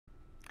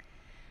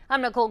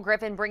I'm Nicole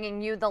Griffin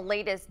bringing you the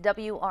latest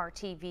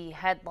WRTV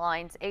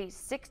headlines. A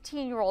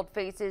 16-year-old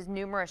faces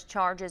numerous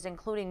charges,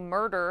 including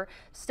murder,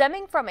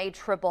 stemming from a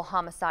triple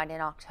homicide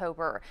in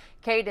October.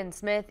 Caden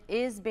Smith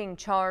is being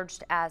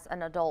charged as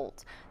an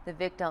adult. The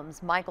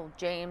victims, Michael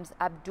James,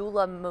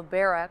 Abdullah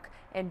Mubarak,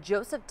 and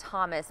Joseph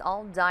Thomas,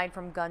 all died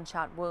from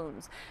gunshot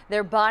wounds.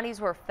 Their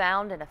bodies were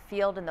found in a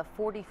field in the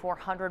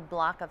 4400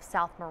 block of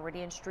South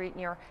Meridian Street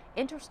near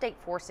Interstate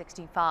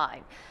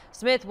 465.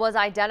 Smith was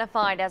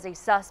identified as a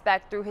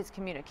suspect through his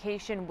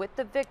communication with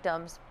the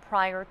victims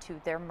prior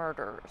to their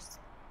murders.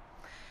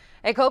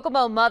 A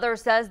Kokomo mother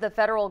says the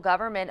federal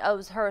government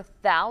owes her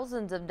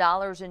thousands of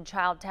dollars in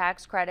child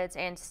tax credits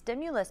and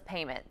stimulus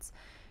payments.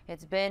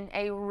 It's been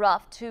a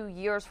rough 2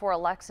 years for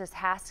Alexis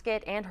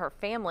Haskett and her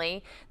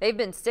family. They've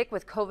been sick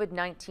with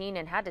COVID-19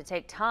 and had to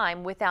take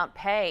time without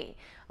pay.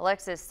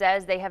 Alexis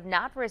says they have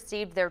not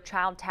received their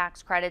child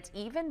tax credits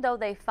even though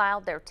they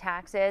filed their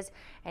taxes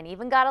and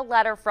even got a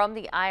letter from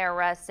the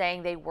IRS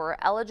saying they were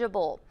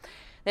eligible.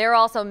 They're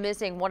also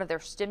missing one of their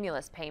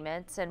stimulus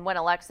payments, and when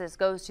Alexis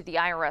goes to the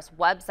IRS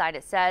website,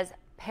 it says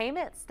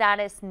payment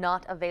status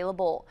not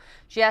available.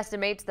 She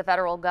estimates the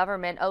federal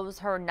government owes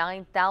her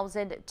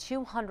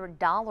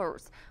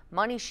 $9,200,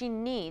 money she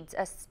needs,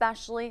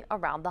 especially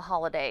around the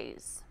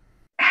holidays.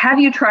 Have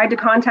you tried to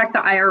contact the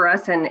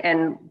IRS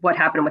and what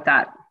happened with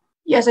that?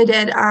 Yes, I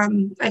did. I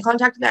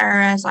contacted the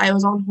IRS. I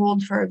was on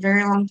hold for a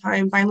very long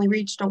time, finally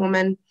reached a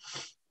woman.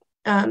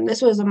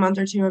 This was a month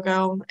or two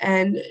ago,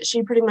 and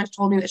she pretty much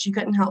told me that she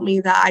couldn't help me,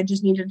 that I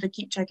just needed to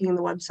keep checking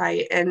the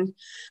website, and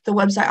the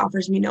website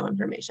offers me no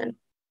information.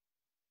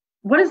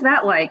 What is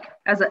that like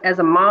as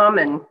a mom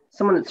and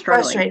someone that's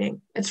struggling?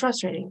 Frustrating. It's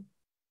frustrating.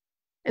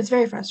 It's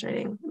very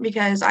frustrating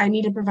because I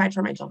need to provide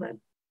for my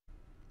children.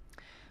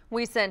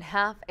 We sent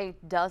half a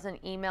dozen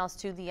emails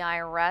to the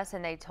IRS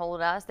and they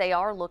told us they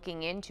are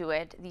looking into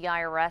it. The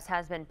IRS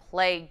has been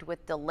plagued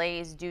with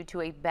delays due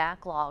to a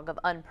backlog of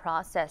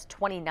unprocessed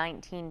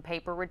 2019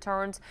 paper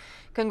returns,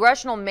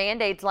 congressional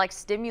mandates like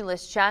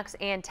stimulus checks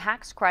and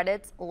tax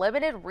credits,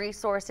 limited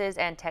resources,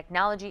 and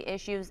technology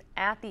issues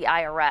at the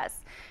IRS.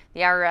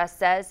 The IRS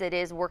says it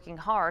is working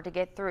hard to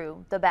get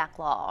through the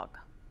backlog.